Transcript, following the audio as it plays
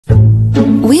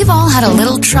We've all had a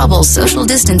little trouble social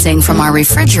distancing from our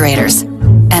refrigerators,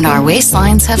 and our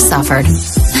waistlines have suffered.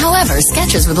 However,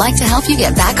 Skechers would like to help you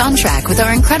get back on track with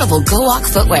our incredible Go Walk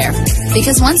footwear.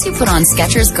 Because once you put on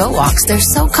Skechers Go Walks, they're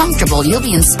so comfortable you'll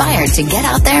be inspired to get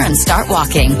out there and start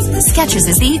walking. Skechers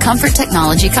is the comfort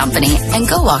technology company, and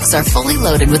Go Walks are fully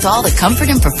loaded with all the comfort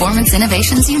and performance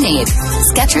innovations you need.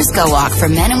 Skechers Go Walk for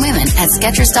men and women at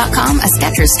Skechers.com, a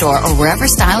Skechers store, or wherever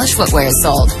stylish footwear is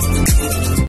sold.